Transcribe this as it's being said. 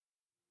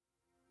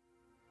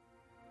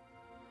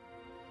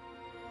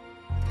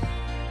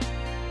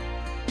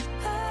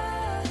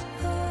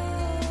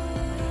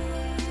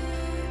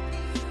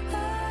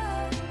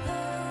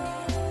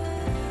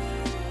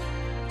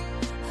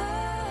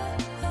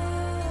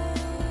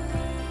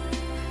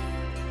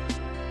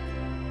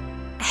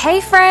Hey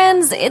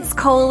friends, it's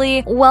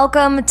Coley.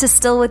 Welcome to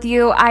Still With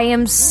You. I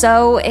am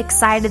so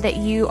excited that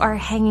you are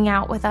hanging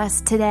out with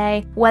us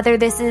today. Whether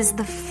this is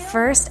the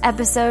first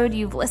episode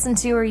you've listened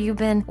to or you've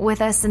been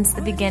with us since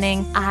the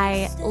beginning,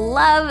 I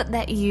love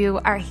that you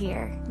are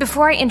here.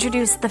 Before I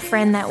introduce the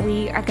friend that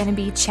we are going to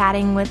be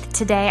chatting with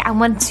today, I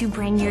want to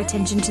bring your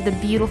attention to the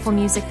beautiful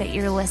music that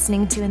you're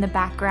listening to in the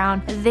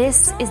background.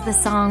 This is the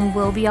song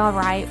We'll Be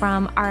Alright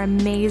from our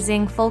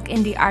amazing folk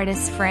indie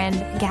artist friend,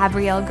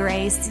 Gabrielle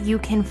Grace. You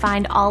can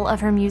find all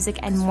of her music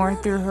and more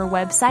through her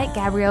website,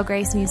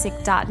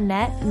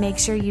 GabrielleGraceMusic.net. Make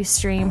sure you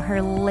stream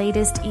her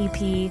latest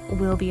EP,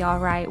 We'll Be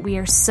Alright. We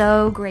are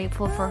so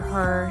grateful for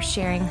her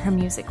sharing her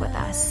music with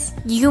us.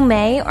 You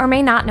may or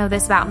may not know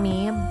this about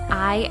me.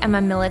 I am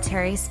a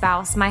military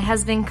spouse. My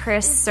husband,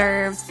 Chris,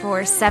 served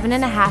for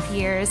 7.5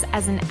 years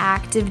as an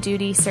active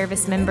duty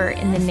service member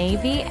in the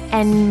Navy,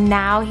 and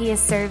now he is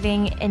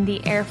serving in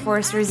the Air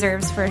Force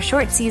Reserves for a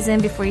short season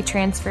before he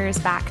transfers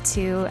back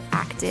to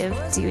active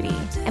duty.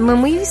 And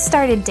when we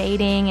started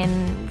dating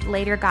and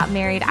later got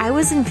married, I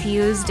was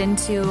infused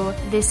into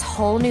this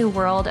whole new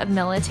world of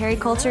military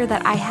culture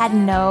that I had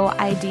no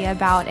idea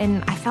about,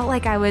 and I felt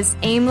like I was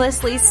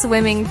aimlessly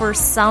swimming for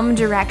some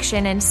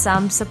direction and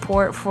some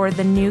support for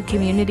the new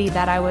community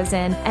that I was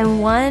in.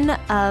 And one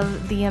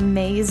of the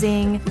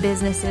amazing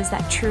businesses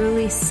that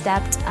truly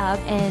stepped up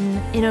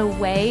and in a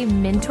way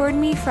mentored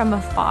me from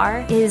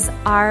afar is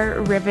Our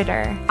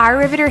Riveter. Our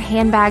Riveter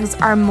handbags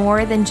are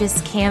more than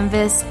just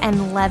canvas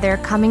and leather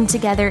coming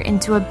together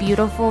into a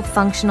beautiful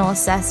functional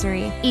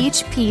accessory.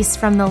 Each piece,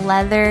 from the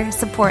leather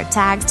support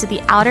tags to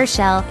the outer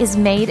shell, is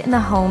made in the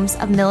homes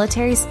of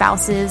military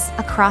spouses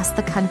across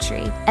the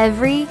country.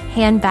 Every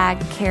handbag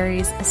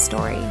carries a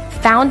story.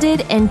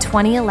 Founded in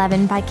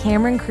 2011 by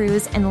Cameron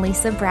Cruz and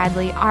Lisa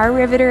Bradley, Our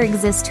Riveter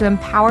exists to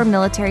empower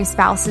military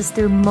spouses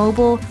through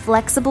mobile,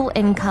 flexible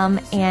income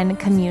and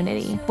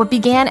community. What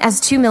began as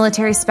two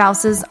military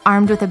spouses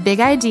armed with a big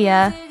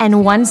idea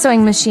and one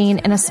sewing machine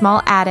in a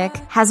small attic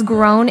has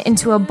grown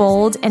into a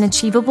bold and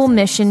achievable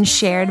mission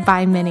shared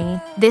by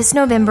many. This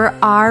November,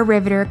 Our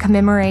Riveter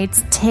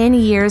commemorates 10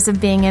 years of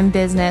being in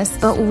business,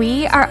 but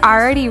we are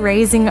already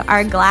raising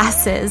our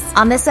glasses.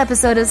 On this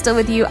episode of Still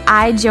With You,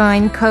 I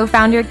join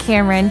co-founder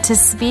Cameron to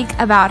speak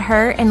about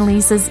her and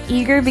Lisa's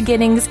eager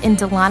beginnings in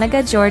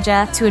Dahlonega,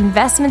 Georgia, to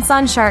investments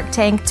on Shark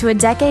Tank, to a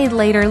decade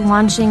later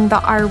launching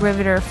the Our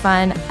Riveter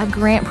Fund, a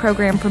grant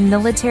program for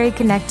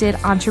military-connected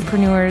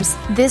entrepreneurs.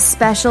 This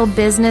special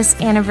business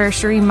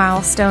anniversary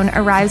milestone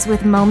arrives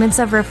with moments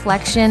of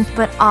reflection,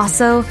 but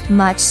also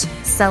much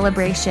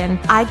celebration.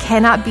 I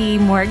cannot be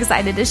more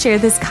excited to share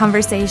this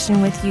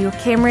conversation with you.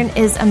 Cameron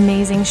is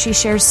amazing. She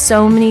shares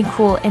so many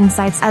cool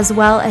insights as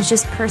well as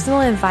just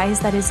personal advice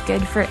that is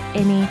good for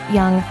any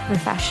young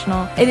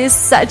professional. It is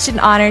such an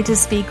honor to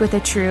speak with a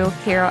true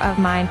hero of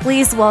mine.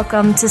 Please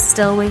welcome to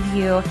Still With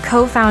You,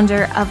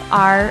 co-founder of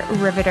Our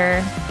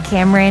Riveter,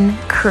 Cameron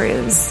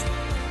Cruz.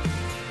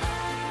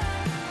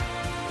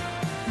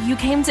 You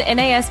came to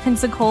NAS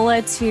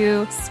Pensacola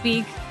to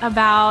speak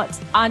about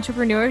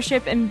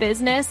entrepreneurship and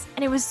business.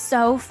 And it was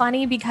so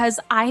funny because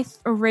I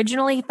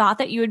originally thought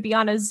that you would be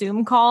on a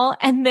Zoom call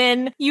and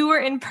then you were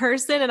in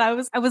person, and I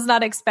was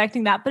not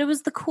expecting that, but it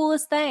was the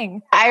coolest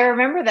thing. I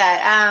remember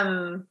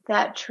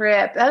that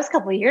trip. That was a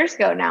couple of years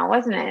ago now,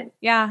 wasn't it?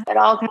 Yeah. It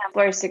all kind of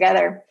blurs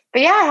together.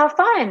 But yeah, how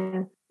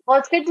fun. Well,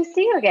 it's good to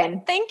see you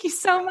again. Thank you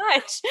so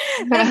much.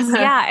 Thanks.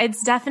 Yeah,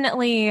 it's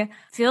definitely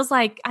feels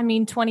like,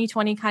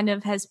 2020 kind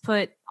of has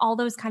put all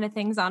those kind of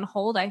things on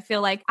hold. I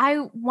feel like I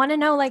want to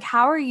know,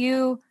 how are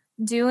you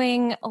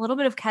doing a little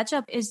bit of catch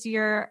up? Is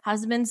your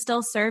husband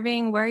still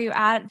serving? Where are you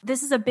at?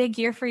 This is a big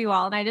year for you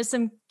all. And I just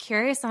am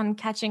curious on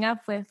catching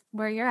up with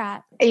where you're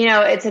at.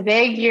 It's a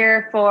big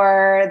year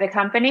for the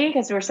company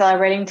because we're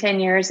celebrating 10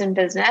 years in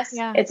business.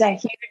 Yeah. It's a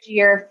huge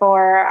year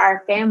for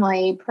our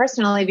family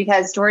personally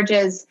because George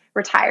is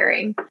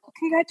retiring.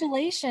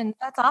 Congratulations.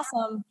 That's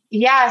awesome.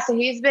 Yeah. So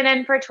he's been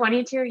in for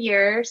 22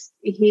 years.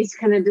 He's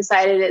kind of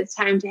decided it's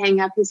time to hang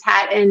up his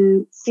hat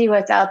and see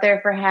what's out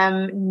there for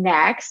him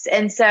next.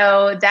 And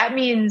so that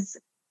means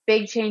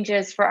big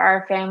changes for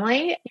our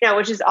family,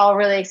 which is all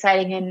really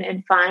exciting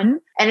and fun.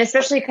 And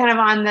especially kind of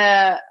on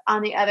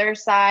the other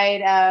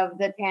side of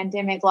the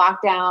pandemic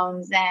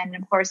lockdowns. And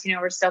of course,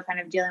 we're still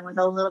kind of dealing with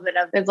a little bit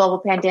of the global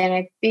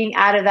pandemic. Being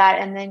out of that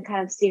and then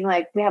kind of seeing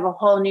we have a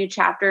whole new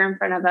chapter in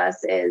front of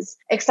us is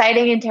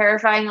exciting and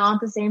terrifying all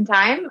at the same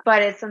time,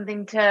 but it's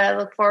something to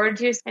look forward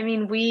to.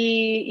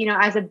 We,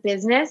 as a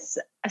business,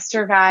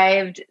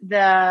 survived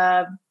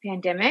the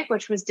pandemic,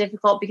 which was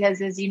difficult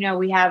because, as you know,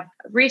 we have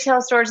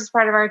retail stores as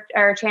part of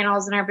our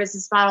channels and our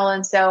business model.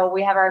 And so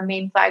we have our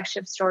main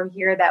flagship store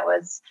here that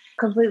was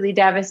completely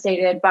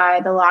devastated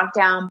by the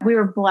lockdown. We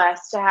were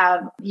blessed to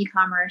have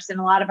e-commerce and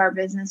a lot of our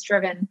business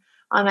driven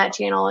on that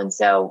channel. And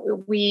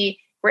so we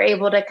were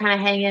able to kind of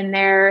hang in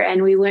there,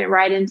 and we went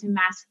right into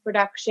mass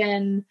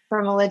production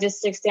from a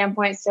logistics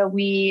standpoint. So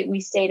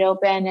we stayed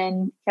open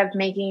and kept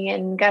making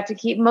and got to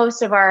keep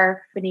most of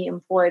our company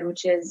employed,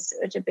 which is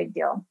a big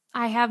deal.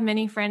 I have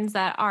many friends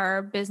that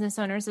are business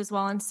owners as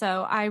well. And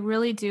so I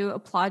really do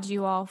applaud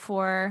you all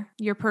for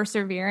your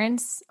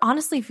perseverance.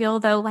 Honestly feel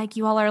though, like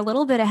you all are a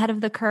little bit ahead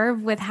of the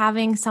curve with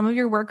having some of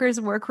your workers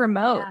work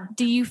remote. Yeah.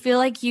 Do you feel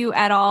like you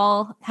at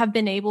all have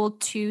been able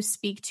to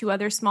speak to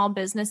other small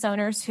business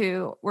owners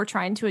who were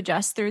trying to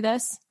adjust through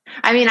this?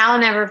 I mean, I'll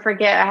never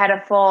forget, I had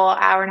a full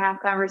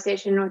hour-and-a-half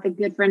conversation with a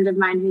good friend of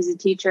mine who's a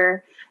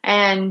teacher,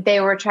 and they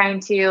were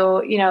trying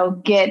to,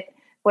 get,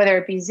 whether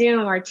it be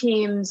Zoom or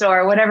Teams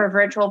or whatever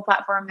virtual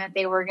platform that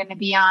they were going to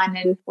be on.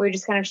 And we were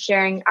just kind of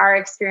sharing our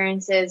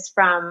experiences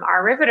from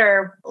our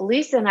Riveter.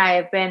 Lisa and I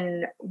have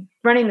been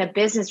running the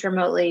business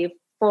remotely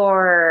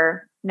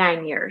for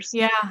 9 years.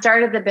 Yeah.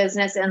 Started the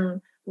business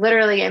and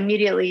literally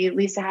immediately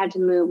Lisa had to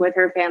move with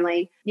her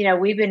family.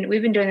 We've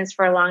been doing this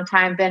for a long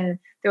time, been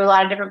through a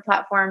lot of different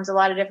platforms, a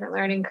lot of different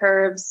learning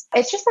curves.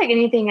 It's just like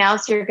anything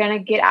else, you're going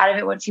to get out of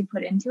it what you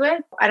put into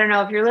it. I don't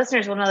know if your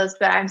listeners will know this,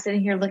 but I'm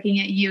sitting here looking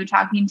at you,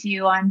 talking to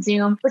you on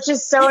Zoom, which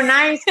is so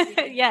nice.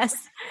 Yes.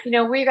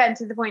 We've gotten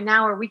to the point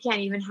now where we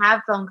can't even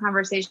have phone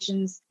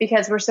conversations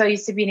because we're so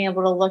used to being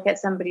able to look at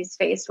somebody's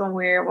face when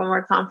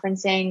we're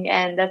conferencing.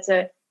 And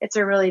it's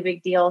a really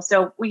big deal.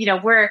 So,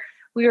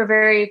 we were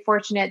very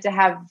fortunate to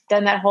have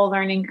done that whole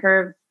learning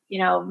curve,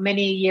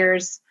 many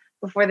years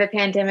before the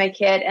pandemic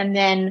hit. And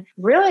then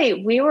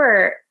really we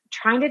were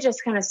trying to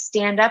just kind of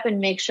stand up and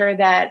make sure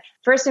that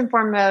first and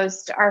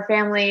foremost, our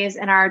families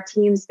and our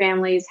team's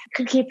families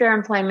could keep their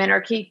employment or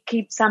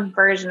keep some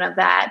version of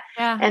that.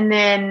 Yeah. And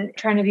then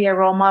trying to be a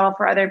role model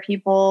for other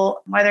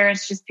people, whether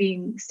it's just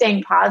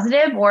staying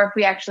positive or if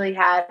we actually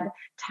had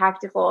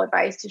tactical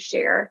advice to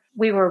share,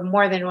 we were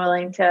more than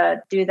willing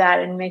to do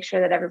that and make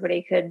sure that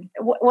everybody could,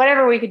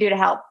 whatever we could do to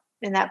help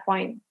in that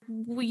point.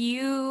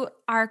 You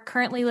are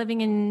currently living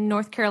in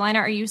North Carolina.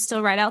 Are you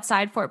still right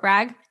outside Fort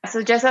Bragg?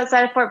 So just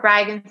outside of Fort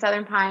Bragg in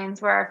Southern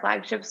Pines, where our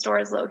flagship store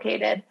is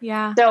located.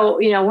 Yeah. So,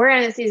 we're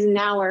in a season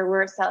now where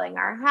we're selling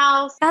our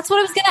house. That's what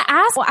I was going to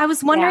ask. I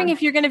was wondering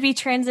if you're going to be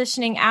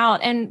transitioning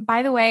out. And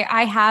by the way,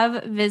 I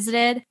have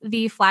visited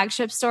the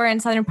flagship store in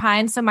Southern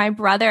Pines. So my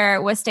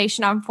brother was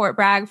stationed on Fort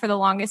Bragg for the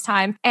longest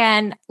time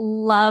and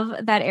love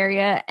that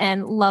area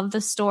and love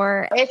the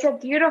store. It's a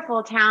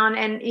beautiful town.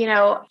 And,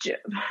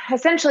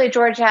 essentially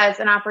George has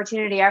an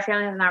opportunity. Our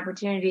family has an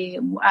opportunity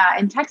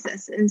in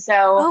Texas. And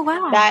so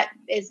that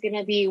is going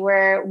to be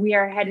where we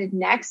are headed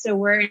next. So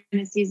we're in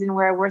a season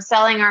where we're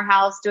selling our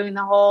house, doing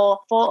the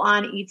whole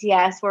full-on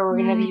ETS, where we're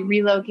going to be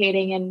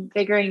relocating and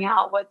figuring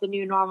out what the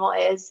new normal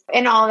is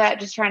and all that,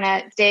 just trying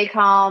to stay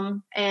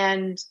calm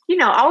and,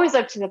 always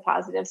look to the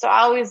positive. So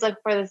I always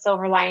look for the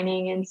silver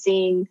lining and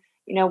seeing,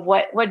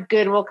 what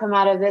good will come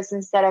out of this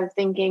instead of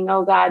thinking,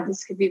 oh God,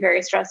 this could be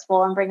very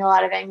stressful and bring a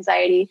lot of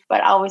anxiety,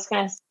 but always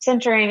kind of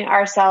centering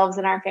ourselves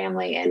and our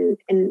family and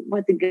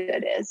what the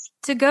good is.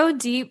 To go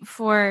deep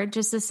for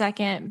just a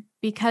second,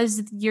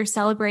 because you're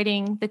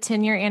celebrating the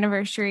 10-year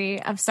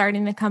anniversary of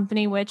starting the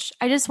company, which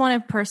I just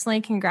want to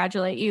personally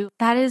congratulate you.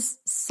 That is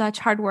such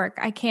hard work.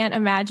 I can't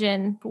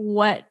imagine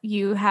what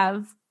you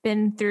have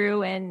been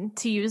through, and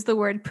to use the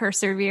word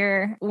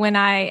persevere when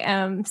I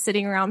am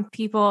sitting around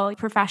people,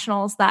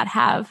 professionals that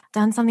have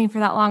done something for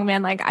that long,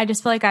 man, like I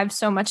just feel like I have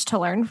so much to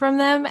learn from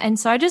them. And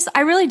so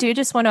I really do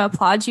just want to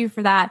applaud you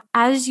for that.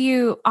 As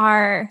you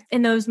are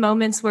in those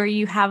moments where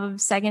you have a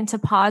second to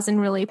pause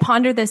and really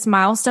ponder this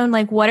milestone,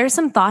 like what are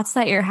some thoughts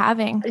that you're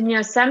having?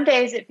 Some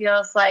days it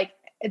feels like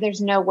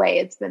there's no way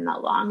it's been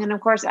that long. And of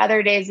course,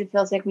 other days it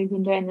feels like we've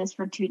been doing this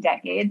for 2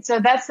 decades. So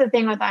that's the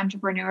thing with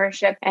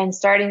entrepreneurship and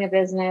starting a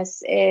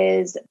business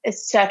is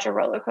such a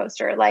roller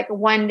coaster. Like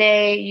one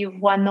day you've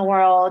won the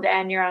world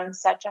and you're on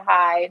such a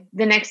high.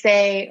 The next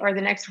day or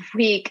the next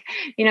week,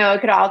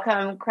 it could all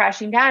come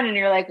crashing down and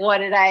you're like, what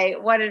did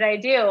I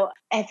do?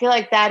 I feel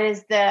like that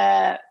is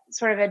the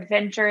sort of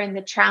adventure and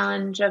the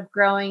challenge of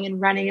growing and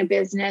running a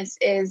business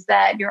is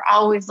that you're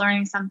always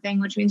learning something,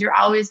 which means you're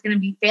always going to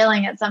be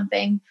failing at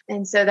something.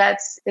 And so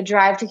that's the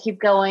drive to keep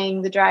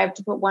going, the drive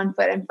to put one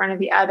foot in front of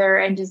the other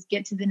and just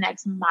get to the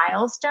next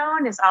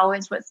milestone is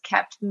always what's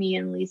kept me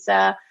and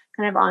Lisa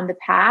kind of on the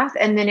path.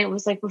 And then it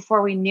was like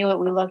before we knew it,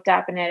 we looked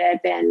up and it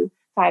had been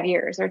 5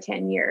 years or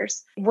 10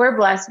 years. We're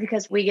blessed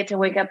because we get to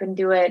wake up and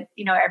do it,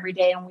 every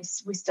day, and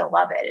we still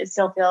love it. It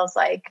still feels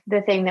like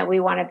the thing that we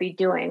want to be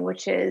doing,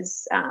 which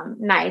is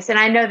nice. And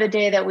I know the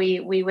day that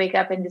we wake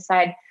up and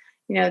decide,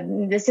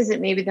 this isn't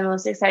maybe the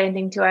most exciting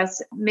thing to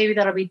us, maybe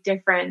that'll be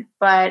different,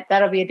 but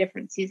that'll be a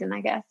different season,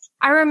 I guess.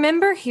 I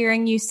remember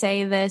hearing you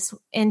say this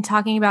in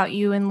talking about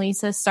you and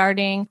Lisa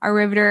starting a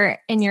Riveter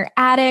in your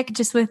attic,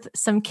 just with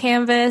some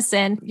canvas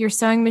and your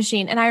sewing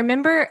machine. And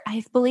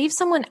I believe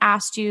someone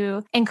asked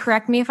you, and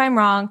correct me if I'm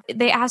wrong,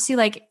 they asked you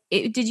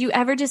did you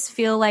ever just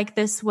feel like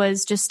this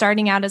was just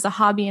starting out as a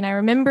hobby? And I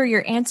remember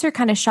your answer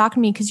kind of shocked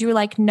me because you were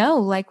like, no,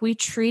 like we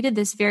treated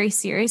this very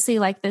seriously,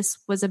 like this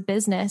was a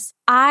business.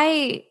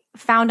 I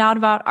found out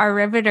about our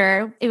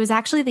Riveter. It was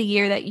actually the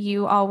year that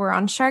you all were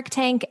on Shark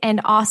Tank.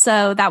 And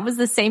also that was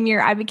the same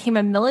year I became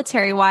a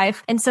military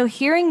wife. And so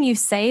hearing you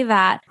say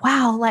that,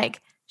 wow,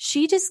 like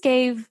she just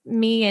gave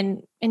me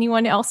and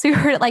anyone else who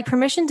heard it like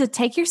permission to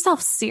take yourself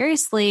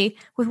seriously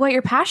with what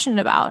you're passionate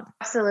about.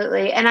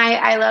 Absolutely. And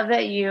I love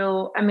that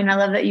I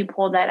love that you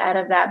pulled that out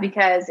of that,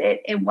 because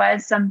it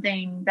was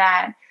something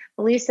that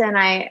Lisa and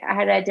I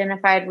had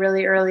identified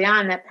really early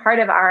on, that part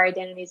of our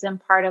identities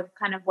and part of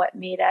kind of what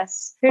made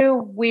us who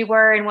we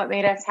were and what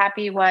made us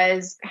happy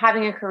was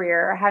having a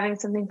career or having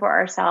something for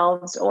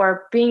ourselves,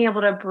 or being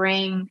able to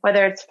bring,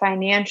 whether it's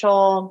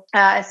financial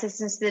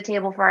assistance to the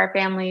table for our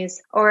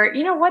families, or,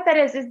 what that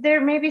is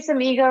there may be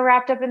some ego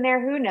wrapped up in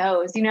there, who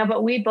knows,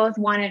 but we both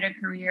wanted a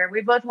career.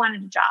 We both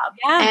wanted a job,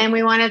 and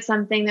we wanted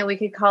something that we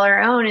could call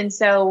our own. And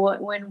so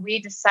when we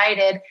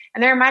decided,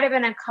 and there might've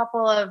been a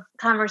couple of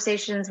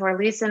conversations where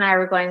Lisa and I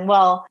were going,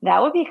 well,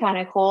 that would be kind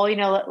of cool.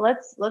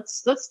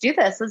 Let's do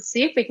this. Let's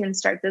see if we can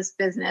start this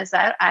business.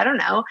 I don't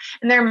know.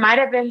 And there might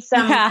have been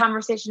some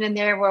conversation in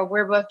there where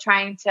we're both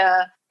trying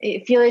to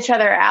feel each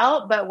other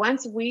out. But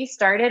once we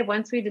decided,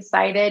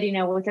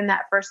 within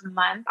that first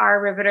month,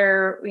 Our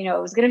Riveter, it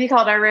was going to be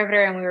called Our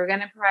Riveter, and we were going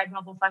to provide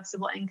mobile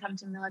flexible income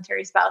to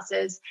military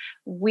spouses.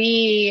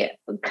 We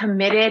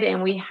committed,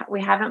 and we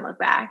haven't looked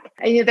back.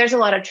 There's a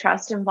lot of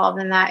trust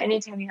involved in that.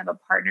 Anytime you have a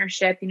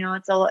partnership,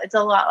 it's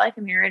a lot like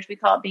a marriage. We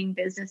call it being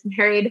business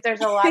married.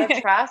 There's a lot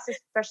of trust,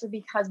 especially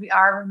because we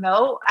are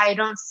remote. I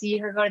don't see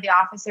her go to the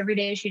office every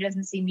day. She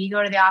doesn't see me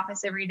go to the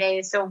office every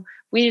day. So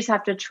we just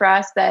have to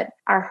trust that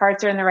our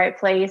hearts are in the right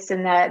place,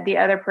 and that the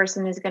other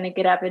person is going to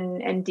get up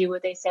and do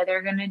what they say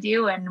they're going to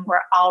do. And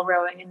we're all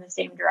rowing in the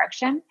same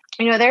direction.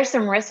 There's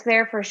some risk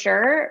there for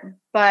sure,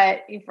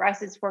 but for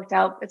us, it's worked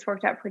out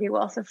pretty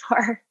well so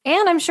far.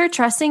 And I'm sure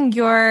trusting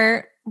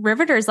your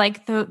riveters,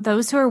 like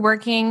those who are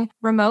working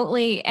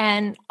remotely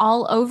and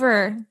all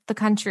over the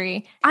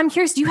country. I'm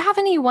curious, do you have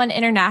anyone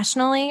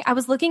internationally? I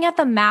was looking at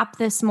the map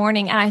this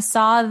morning and I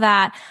saw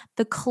that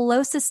the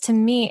closest to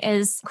me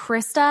is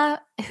Krista,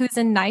 who's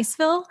in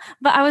Niceville.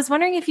 But I was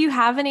wondering if you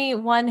have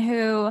anyone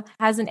who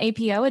has an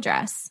APO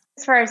address.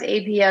 As far as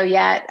APO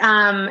yet.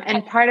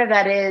 And part of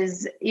that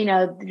is,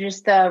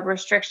 just the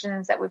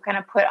restrictions that we've kind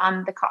of put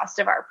on the cost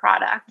of our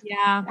product.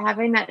 Yeah.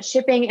 Having that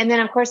shipping. And then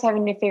of course,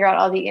 having to figure out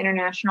all the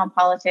international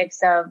politics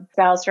of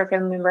spouse or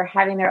family member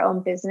having their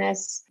own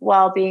business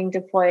while being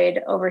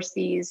deployed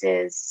overseas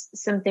is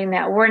something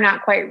that we're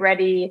not quite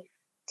ready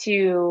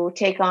to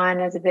take on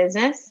as a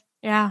business.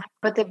 Yeah.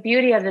 But the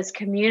beauty of this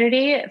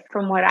community,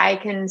 from what I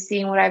can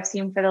see and what I've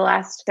seen for the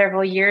last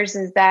several years,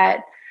 is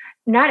that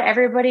not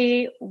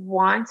everybody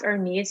wants or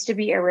needs to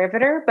be a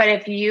riveter, but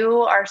if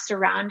you are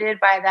surrounded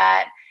by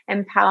that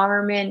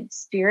empowerment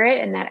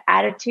spirit and that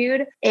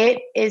attitude,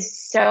 it is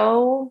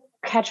so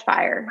catch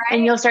fire. Right.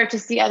 And you'll start to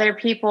see other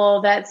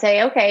people that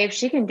say, okay, if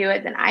she can do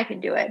it, then I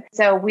can do it.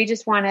 So we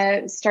just want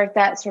to start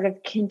that sort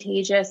of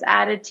contagious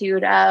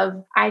attitude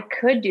of, I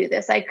could do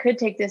this. I could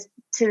take this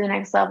to the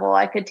next level.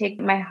 I could take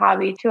my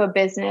hobby to a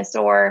business.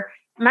 Or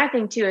my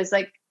thing too is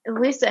like,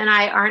 Lisa and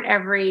I aren't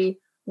every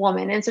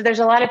woman. And so there's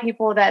a lot of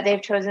people that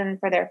they've chosen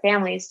for their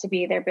families to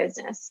be their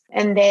business.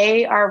 And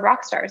they are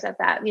rock stars at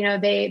that.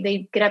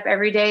 They get up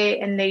every day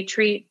and they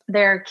treat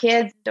their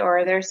kids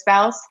or their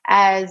spouse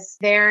as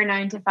their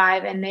 9 to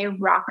 5, and they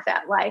rock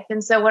that life.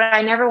 And so what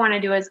I never want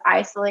to do is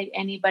isolate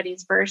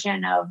anybody's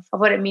version of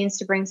what it means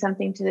to bring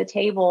something to the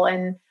table.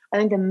 And I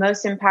think the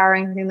most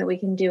empowering thing that we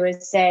can do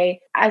is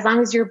say, as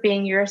long as you're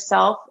being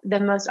yourself the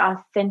most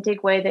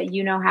authentic way that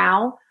you know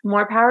how,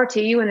 more power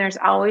to you. And there's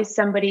always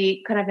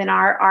somebody kind of in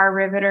our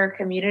Riveter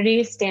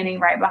community standing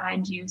right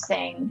behind you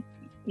saying,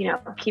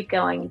 keep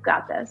going, you've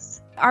got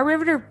this. Our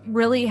Riveter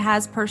really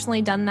has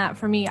personally done that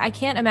for me. I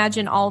can't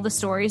imagine all the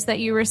stories that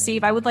you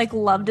receive. I would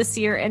love to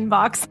see your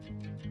inbox.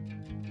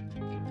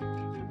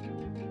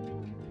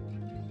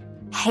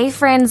 Hey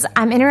friends,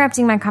 I'm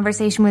interrupting my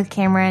conversation with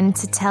Cameron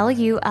to tell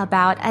you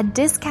about a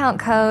discount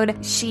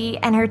code she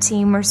and her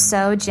team were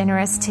so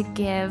generous to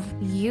give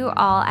you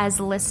all as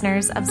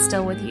listeners of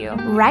Still With You.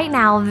 Right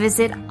now,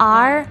 visit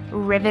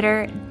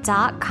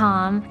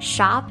ourriveter.com,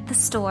 shop the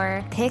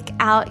store, pick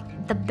out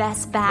the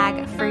best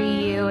bag for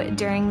you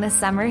during the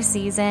summer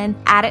season,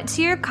 add it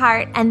to your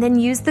cart, and then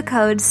use the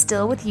code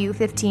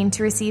STILLWITHYOU15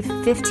 to receive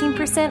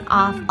 15%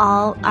 off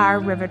all our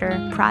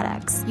Riveter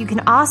products. You can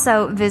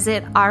also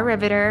visit Our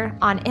Riveter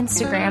on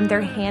Instagram.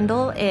 Their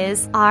handle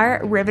is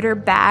Our Riveter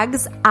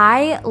Bags.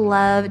 I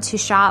love to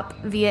shop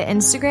via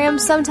Instagram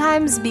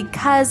sometimes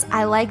because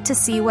I like to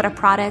see what a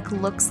product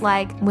looks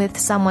like with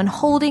someone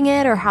holding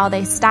it or how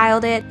they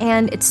styled it.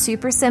 And it's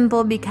super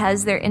simple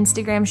because their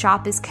Instagram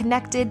shop is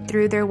connected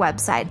through their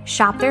website.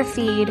 Shop their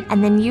feed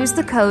and then use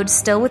the code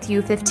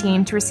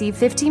STILLWITHYOU15 to receive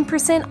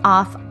 15%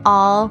 off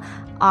all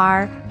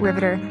our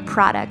Riveter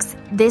products.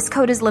 This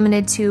code is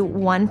limited to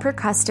one per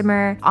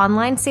customer,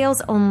 online sales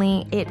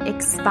only. It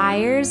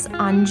expires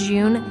on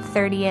June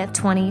 30th,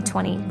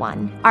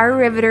 2021. Our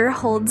Riveter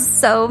holds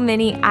so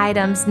many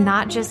items,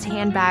 not just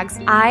handbags.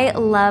 I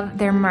love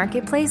their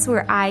marketplace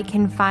where I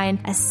can find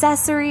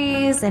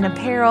accessories and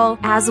apparel,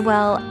 as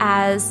well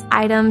as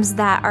items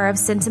that are of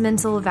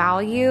sentimental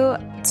value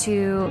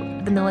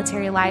to the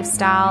military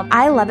lifestyle.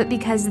 I love it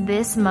because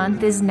this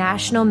month is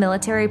National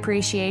Military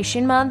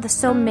Appreciation Month,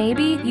 so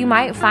maybe you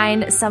might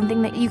find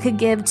something that you could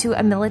give to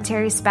a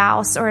military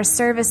spouse or a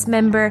service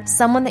member,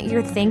 someone that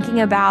you're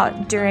thinking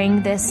about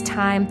during this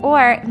time,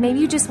 or maybe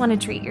you just want to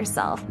treat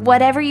yourself.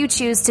 Whatever you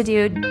choose to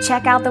do,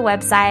 check out the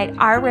website,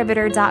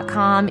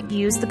 ourriveter.com,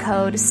 use the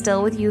code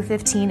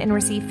STILLWITHYOU15 and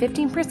receive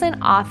 15%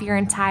 off your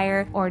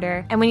entire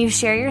order. And when you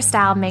share your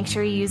style, make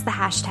sure you use the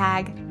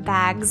hashtag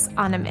Bags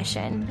on a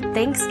Mission.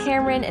 Thanks,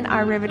 Cameron and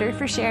Our Riveter,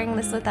 for sharing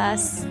this with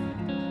us.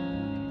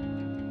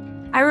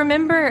 I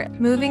remember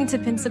moving to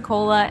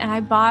Pensacola and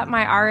I bought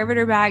my Our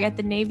Riveter bag at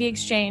the Navy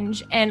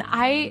Exchange, and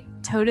I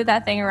toted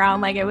that thing around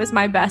like it was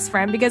my best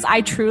friend because I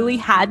truly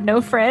had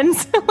no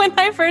friends when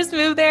I first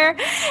moved there.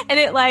 And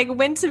it like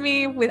went to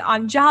me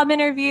on job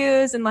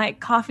interviews and like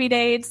coffee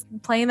dates,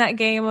 playing that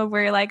game of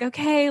where you're like,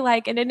 okay,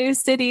 like in a new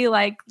city,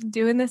 like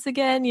doing this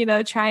again,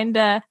 trying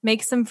to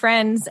make some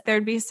friends.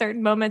 There'd be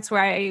certain moments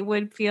where I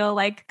would feel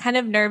like kind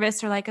of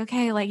nervous or like,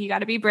 okay, like you got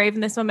to be brave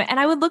in this moment. And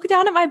I would look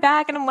down at my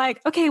back and I'm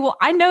like, okay, well,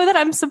 I know that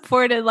I'm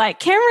supported. Like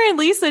Cameron and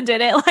Lisa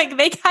did it.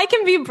 Like I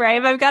can be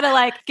brave. I've got to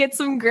like get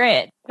some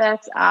grit.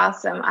 That's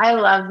awesome. I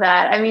love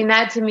that. I mean,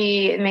 that to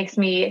me, it makes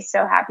me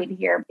so happy to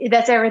hear.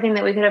 That's everything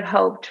that we could have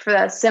hoped for,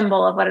 the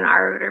symbol of what an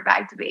Our Riveter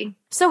bag to be.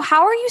 So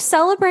how are you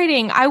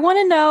celebrating? I want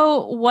to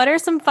know, what are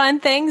some fun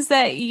things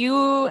that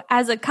you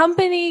as a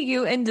company,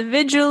 you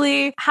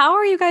individually, how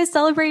are you guys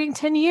celebrating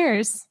 10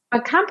 years? A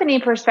company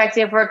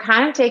perspective, we're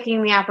kind of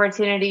taking the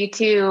opportunity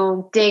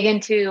to dig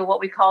into what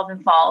we call the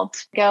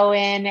vault, go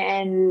in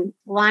and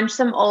launch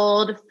some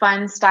old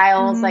fun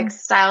styles, like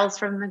styles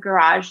from the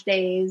garage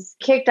days.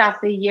 Kicked off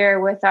the year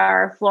with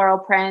our floral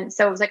print.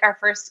 So it was like our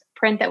first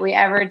print that we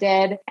ever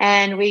did,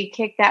 and we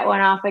kicked that one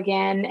off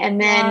again.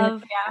 And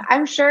then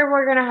I'm sure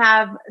we're going to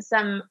have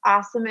some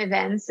awesome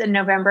events in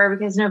November,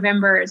 because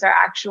November is our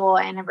actual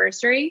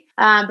anniversary.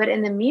 But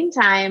in the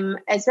meantime,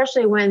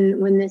 especially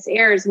when this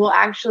airs, we'll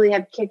actually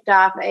have kicked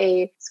off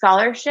a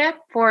scholarship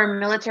for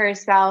military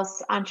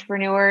spouse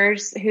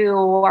entrepreneurs who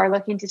are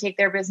looking to take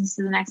their business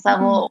to the next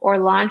level or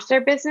launch their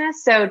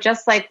business. So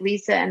just like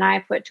Lisa and I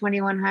put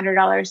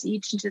 $2,100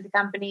 each into the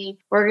company,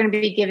 we're going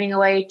to be giving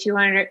away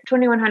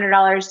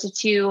 $2,100 to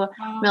two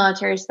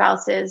military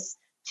spouses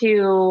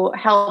to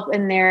help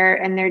in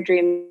their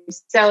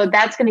dreams. So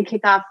that's going to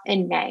kick off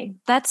in May.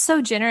 That's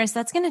so generous.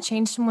 That's going to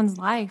change someone's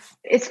life.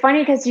 It's funny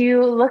because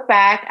you look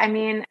back, I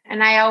mean,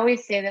 and I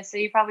always say this, so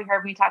you probably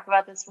heard me talk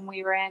about this when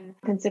we were in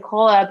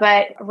Pensacola,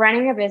 but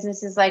running a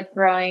business is like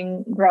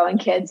growing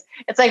kids.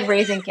 It's like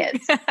raising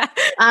kids.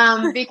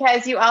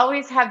 Because you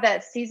always have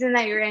that season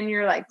that you're in,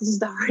 you're like, this is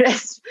the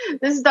hardest.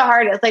 This is the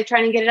hardest, like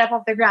trying to get it up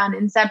off the ground,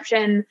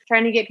 inception,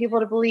 trying to get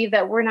people to believe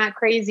that we're not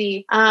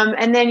crazy.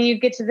 And then you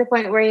get to the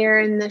point where you're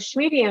in the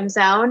medium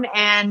zone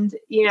and,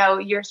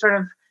 you're sort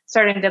of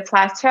starting to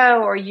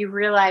plateau, or you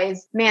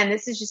realize, man,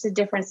 this is just a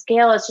different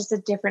scale. It's just a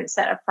different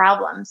set of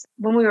problems.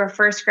 When we were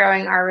first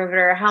growing Our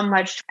Riveter, how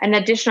much an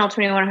additional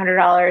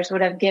 $2,100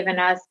 would have given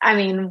us? I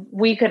mean,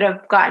 we could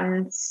have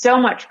gotten so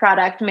much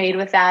product made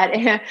with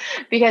that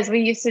because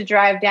we used to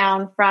drive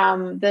down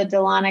from the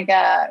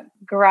Dahlonega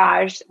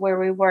garage where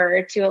we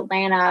were to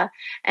Atlanta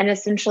and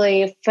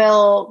essentially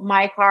fill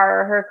my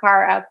car or her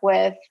car up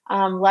with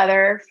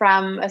leather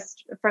from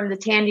the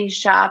Tandy's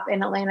shop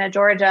in Atlanta,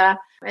 Georgia,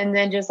 and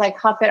then just like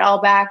huff it all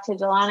back to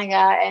Dahlonega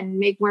and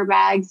make more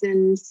bags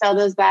and sell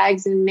those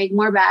bags and make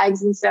more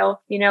bags. And so,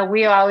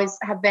 we always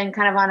have been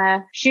kind of on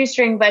a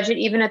shoestring budget,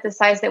 even at the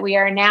size that we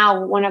are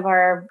now. One of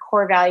our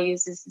core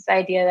values is this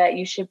idea that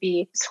you should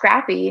be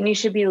scrappy and you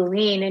should be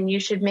lean and you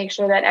should make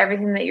sure that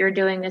everything that you're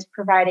doing is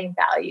providing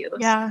value.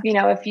 Yeah.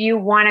 If you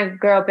want to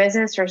grow a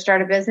business or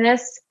start a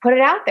business, put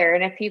it out there.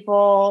 And if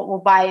people will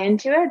buy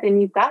into it,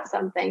 then you've got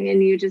something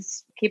and you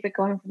just keep it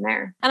going from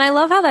there. And I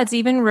love how that's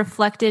even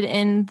reflected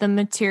in the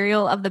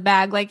material of the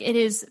bag. Like it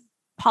is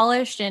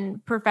polished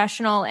and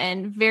professional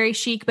and very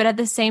chic, but at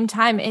the same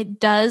time, it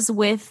does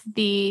with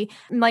the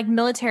like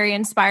military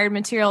inspired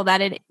material that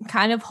it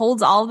kind of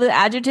holds all the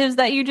adjectives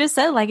that you just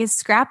said. Like it's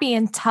scrappy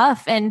and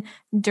tough and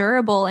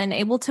durable and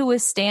able to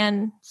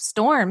withstand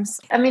storms.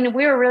 I mean,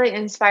 we were really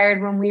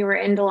inspired when we were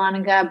in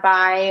Dahlonega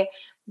by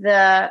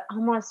the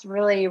almost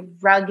really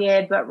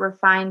rugged but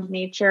refined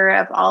nature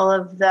of all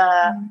of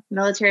the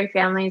military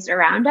families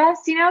around us,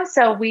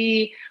 So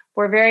we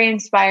were very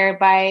inspired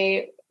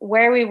by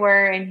where we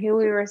were and who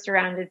we were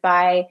surrounded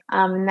by.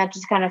 And that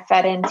just kind of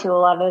fed into a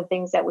lot of the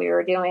things that we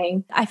were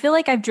doing. I feel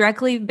like I've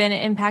directly been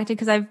impacted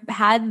because I've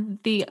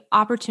had the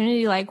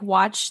opportunity to like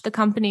watch the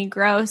company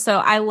grow. So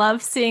I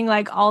love seeing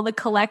like all the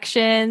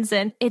collections,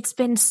 and it's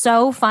been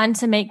so fun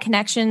to make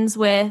connections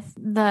with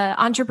the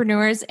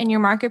entrepreneurs in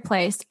your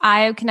marketplace.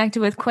 I have connected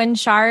with Quinn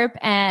Sharp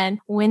and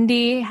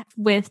Wendy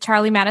with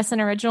Charlie Madison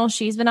Original.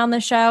 She's been on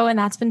the show, and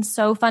that's been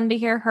so fun to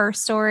hear her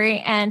story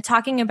and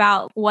talking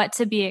about what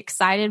to be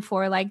excited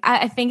for. Like,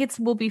 I think it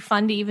will be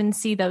fun to even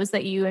see those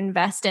that you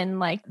invest in,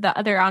 like the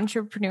other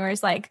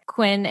entrepreneurs like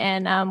Quinn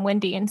and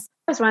Wendy. And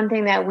that's one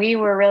thing that we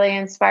were really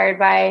inspired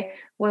by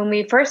when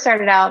we first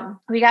started out.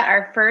 We got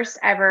our first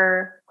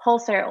ever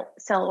wholesale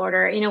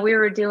order. You know, we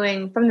were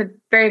doing from the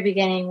very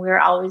beginning, we were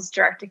always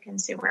direct to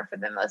consumer for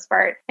the most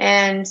part.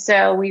 And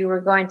so we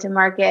were going to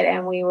market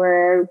and we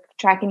were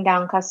tracking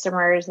down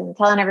customers and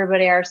telling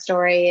everybody our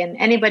story, and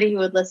anybody who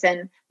would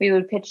listen, we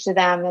would pitch to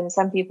them, and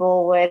some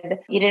people would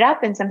eat it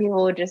up and some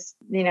people would just,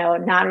 you know,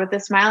 nod with a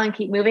smile and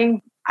keep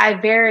moving. I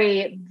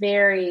very,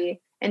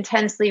 very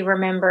intensely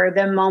remember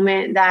the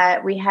moment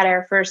that we had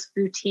our first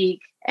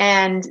boutique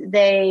and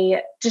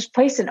they just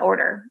placed an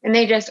order, and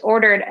they just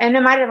ordered, and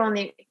it might have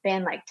only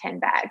been like 10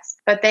 bags,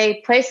 but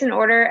they placed an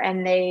order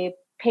and they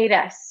paid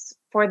us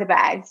for the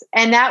bags.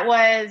 And that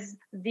was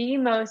the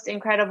most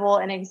incredible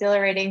and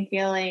exhilarating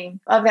feeling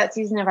of that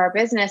season of our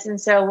business. And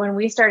so when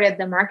we started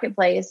the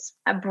marketplace,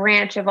 a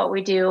branch of what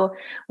we do,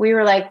 we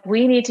were like,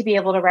 we need to be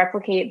able to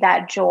replicate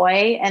that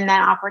joy and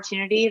that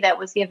opportunity that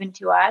was given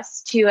to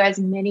us to as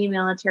many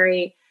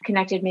military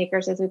connected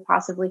makers as we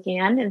possibly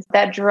can. And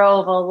that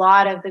drove a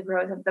lot of the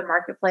growth of the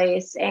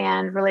marketplace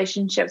and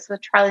relationships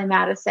with Charlie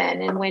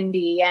Madison and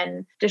Wendy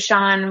and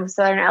Deshawn with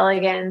Southern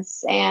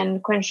Elegance,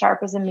 and Quinn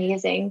Sharp was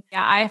amazing.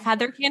 Yeah, I've had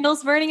their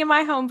candles burning in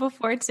my home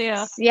before too.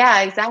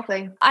 Yeah,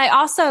 exactly. I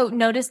also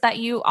noticed that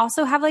you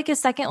also have like a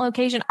second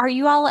location. Are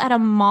you all at a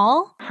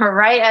mall?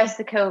 Right as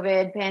the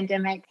COVID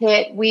pandemic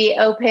hit, we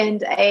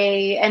opened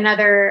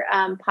another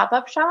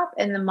pop-up shop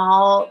in the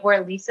mall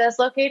where Lisa is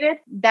located.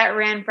 That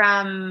ran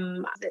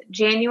from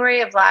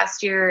January of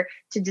last year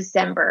to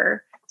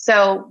December.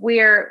 So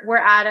we're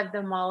out of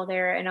the mall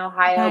there in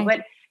Ohio, okay.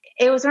 But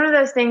it was one of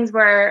those things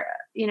where,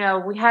 you know,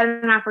 we had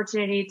an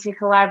opportunity to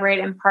collaborate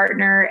and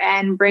partner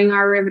and bring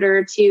our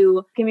Riveter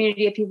to a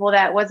community of people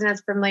that wasn't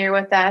as familiar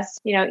with us.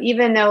 You know,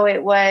 even though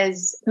it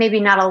was maybe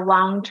not a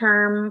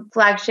long-term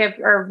flagship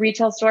or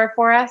retail store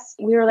for us,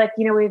 we were like,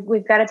 you know,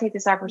 we've got to take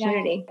this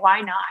opportunity. Yeah.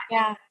 Why not?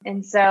 Yeah.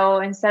 And so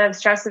instead of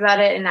stress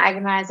about it and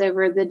agonize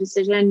over the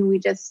decision, we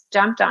just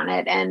jumped on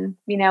it. And,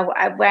 you know,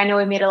 I know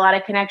we made a lot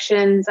of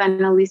connections. I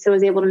know Lisa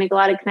was able to make a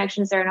lot of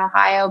connections there in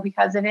Ohio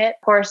because of it.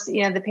 Of course,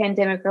 you know, the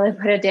pandemic really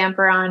put a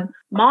damper on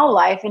mall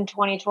life in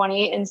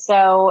 2020. And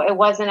so it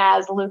wasn't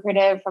as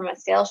lucrative from a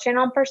sales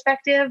channel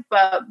perspective,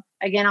 but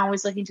again,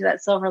 always looking to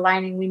that silver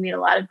lining. We made a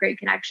lot of great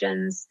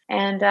connections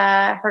and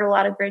heard a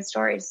lot of great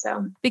stories.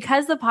 So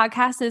because the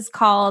podcast is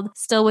called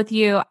Still With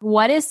You,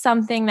 what is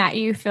something that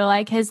you feel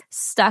like has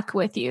stuck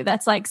with you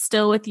that's like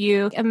still with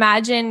you?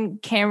 Imagine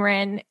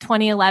Cameron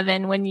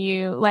 2011 when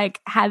you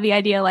like had the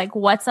idea, like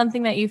what's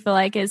something that you feel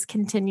like has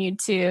continued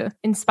to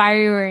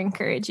inspire you or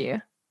encourage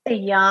you? A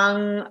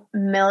young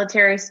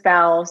military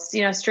spouse,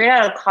 you know, straight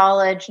out of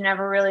college,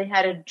 never really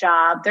had a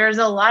job. There's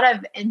a lot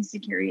of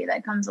insecurity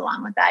that comes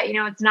along with that. You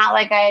know, it's not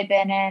like I had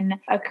been in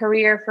a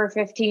career for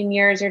 15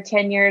 years or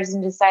 10 years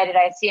and decided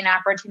I see an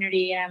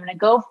opportunity and I'm going to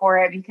go for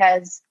it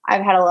because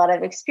I've had a lot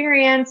of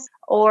experience,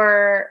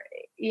 or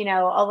you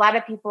know, a lot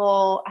of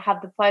people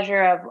have the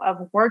pleasure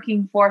of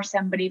working for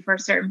somebody for a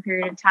certain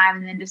period of time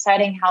and then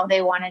deciding how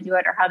they want to do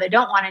it or how they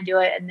don't want to do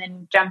it and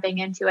then jumping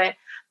into it.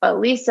 But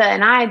Lisa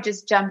and I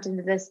just jumped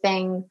into this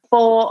thing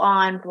full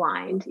on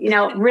blind, you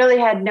know, really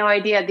had no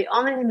idea. The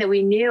only thing that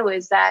we knew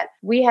is that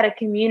we had a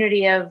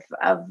community of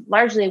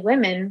largely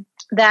women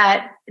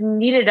that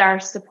needed our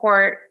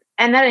support.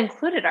 And that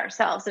included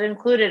ourselves. It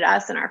included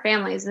us and our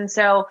families. And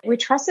so we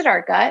trusted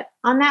our gut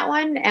on that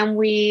one. And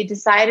we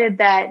decided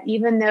that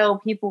even though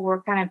people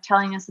were kind of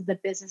telling us that the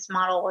business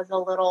model was a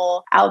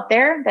little out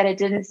there, that it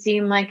didn't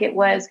seem like it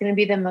was going to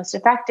be the most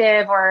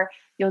effective, or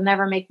you'll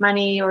never make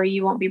money, or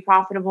you won't be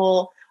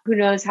profitable. Who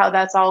knows how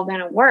that's all going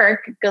to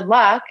work? Good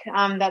luck.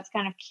 That's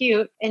kind of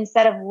cute.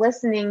 Instead of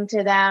listening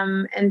to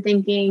them and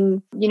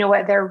thinking, you know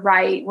what, they're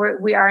right.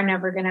 We are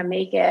never going to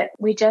make it.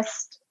 We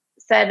just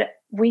said,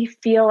 we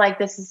feel like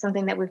this is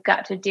something that we've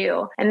got to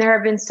do. And there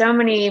have been so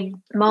many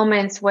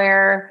moments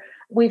where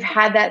we've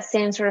had that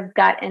same sort of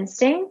gut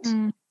instinct.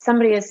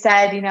 Somebody has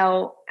said, you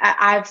know,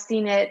 I've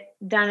seen it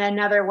done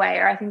another way,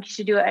 or I think you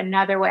should do it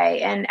another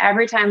way. And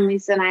every time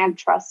Lisa and I have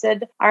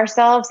trusted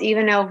ourselves,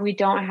 even though we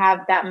don't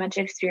have that much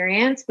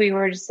experience, we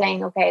were just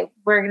saying, okay,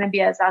 we're going to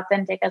be as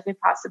authentic as we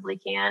possibly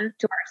can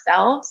to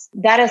ourselves.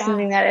 That is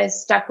something that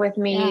has stuck with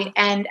me. Yeah.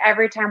 And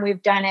every time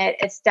we've done it,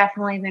 it's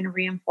definitely been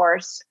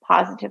reinforced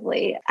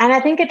positively. And I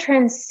think it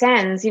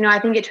transcends, you know, I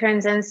think it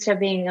transcends to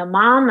being a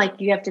mom. Like,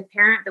 you have to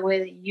parent the way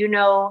that you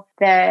know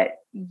that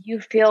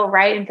you feel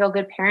right and feel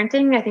good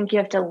parenting. I think you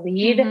have to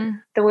lead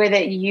the the way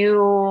that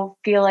you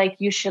feel like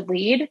you should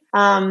lead.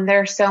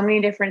 There are so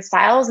many different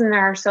styles and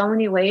there are so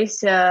many ways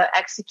to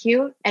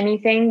execute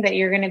anything that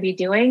you're going to be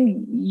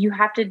doing. You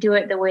have to do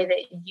it the way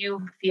that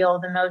you feel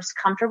the most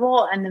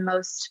comfortable and the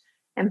most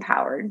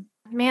empowered.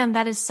 Man,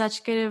 that is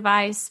such good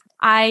advice.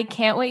 I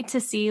can't wait to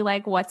see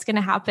like what's going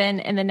to happen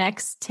in the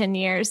next 10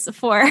 years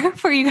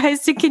for you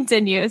guys to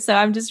continue. So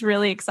I'm just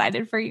really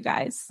excited for you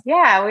guys.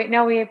 Yeah,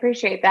 we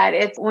appreciate that.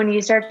 It's when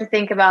you start to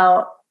think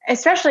about,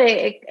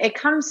 especially it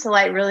comes to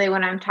light really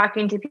when I'm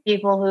talking to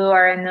people who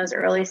are in those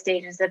early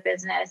stages of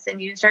business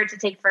and you start to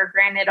take for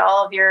granted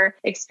all of your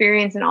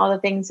experience and all the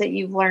things that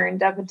you've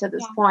learned up until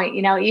this point,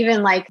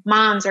 even like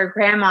moms or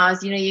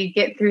grandmas, you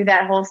get through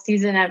that whole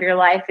season of your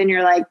life and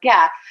you're like,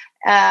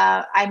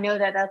 I know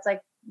that's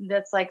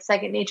like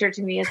second nature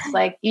to me. It's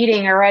like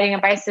eating or riding a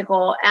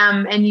bicycle.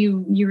 And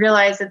you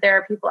realize that there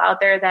are people out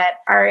there that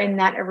are in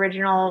that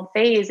original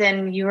phase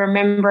and you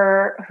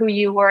remember who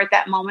you were at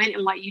that moment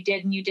and what you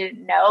did and you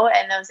didn't know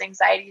and those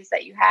anxieties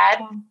that you had.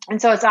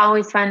 And so it's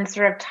always fun to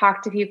sort of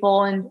talk to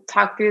people and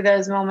talk through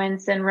those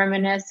moments and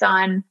reminisce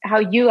on how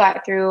you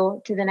got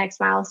through to the next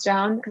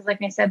milestone. Because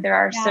like I said, there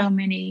are so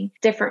many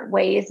different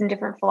ways and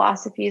different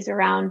philosophies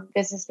around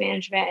business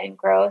management and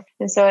growth.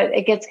 And so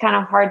it gets kind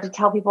of hard to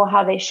tell people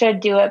how they should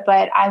do it,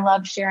 but I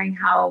love sharing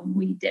how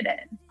we did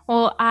it.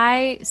 Well,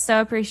 I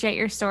so appreciate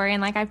your story.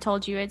 And like I've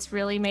told you, it's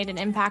really made an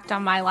impact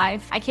on my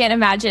life. I can't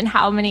imagine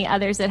how many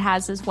others it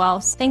has as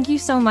well. So thank you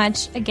so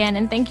much again.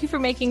 And thank you for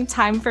making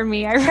time for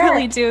me. I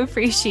really do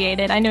appreciate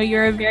it. I know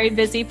you're a very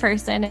busy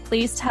person.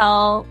 Please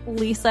tell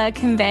Lisa,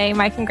 convey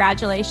my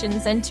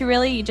congratulations. And to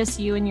really just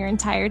you and your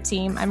entire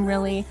team, I'm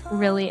really,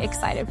 really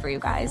excited for you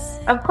guys.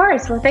 Of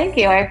course. Well, thank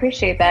you. I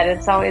appreciate that.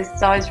 It's always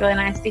really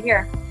nice to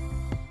hear.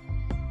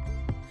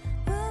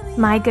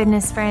 My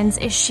goodness, friends,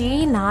 is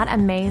she not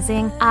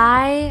amazing?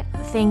 I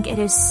think it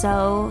is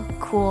so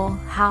cool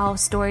how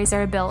stories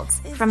are built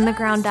from the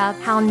ground up,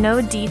 how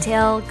no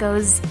detail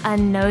goes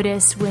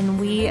unnoticed when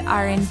we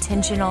are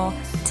intentional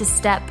to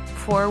step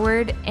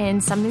forward in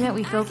something that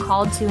we feel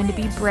called to and to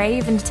be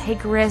brave and to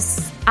take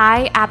risks.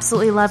 I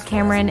absolutely love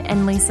Cameron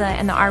and Lisa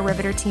and the Our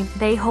Riveter team.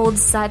 They hold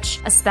such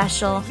a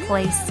special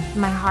place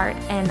in my heart,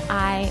 and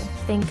I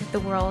think the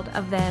world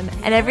of them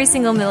and every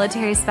single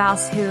military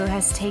spouse who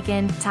has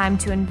taken time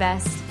to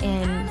invest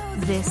in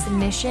this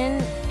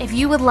mission. If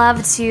you would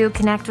love to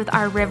connect with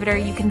Our Riveter,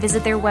 you can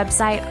visit their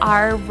website,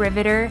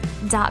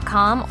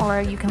 ourriveter.com,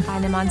 or you can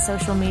find them on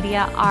social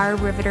media, Our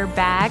Riveter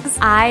Bags.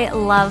 I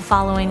love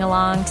following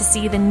along to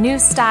see the new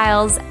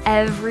styles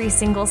every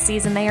single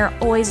season. They are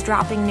always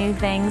dropping new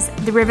things.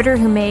 The Riveter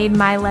who made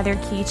my leather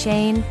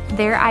keychain,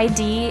 their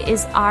ID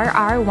is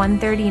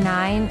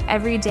RR139.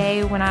 Every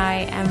day when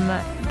I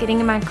am getting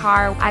in my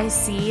car, I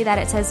see that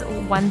it says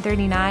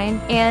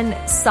 139,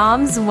 and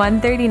Psalms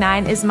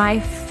 139 is my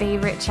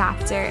favorite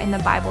chapter in the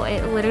Bible.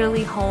 It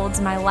literally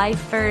holds my life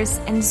verse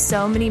and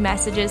so many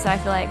messages that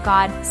I feel like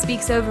God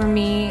speaks over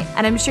me,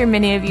 and I'm sure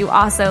many of you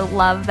also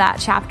love that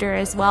chapter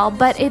as well.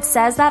 But it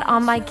says that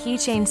on my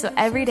keychain, so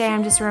every day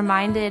I'm just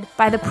reminded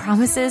by the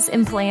promises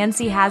and plans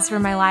He has for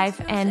my life,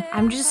 and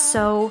I'm just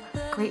so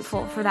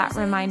grateful for that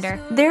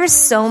reminder. There's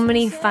so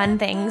many fun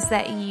things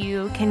that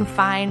you can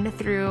find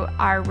through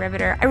Our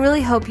Riveter. I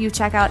really hope you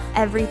check out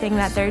everything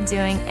that they're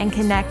doing and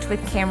connect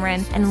with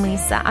Cameron and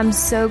Lisa. I'm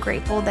so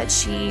grateful that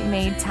she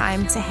made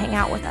time to hang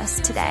out with us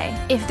today.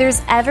 If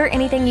there's ever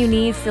anything you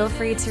need, feel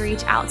free to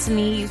reach out to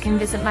me. You can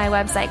visit my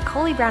website,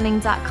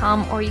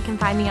 ColeyBrowning.com, or you can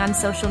find me on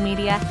social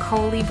media,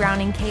 Coley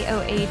Browning,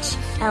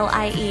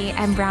 KOHLIE,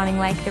 and Browning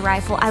like the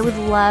rifle. I would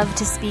love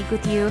to speak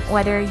with you,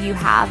 whether you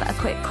have a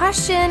quick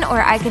question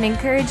or I can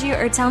encourage you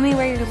or tell me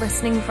where you're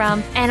listening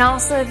from. And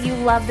also, if you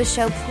love the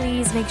show,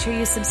 please make sure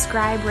you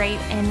subscribe, rate,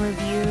 and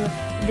review.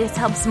 This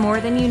helps more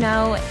than you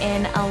know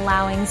in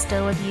allowing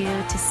Still With You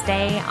to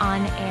stay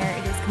on air.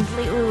 It is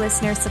completely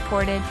listener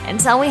supported.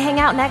 Until we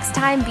hang out next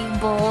time, be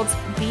bold,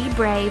 be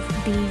brave,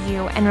 be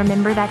you, and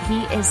remember that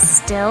He is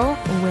still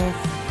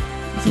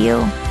with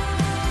you.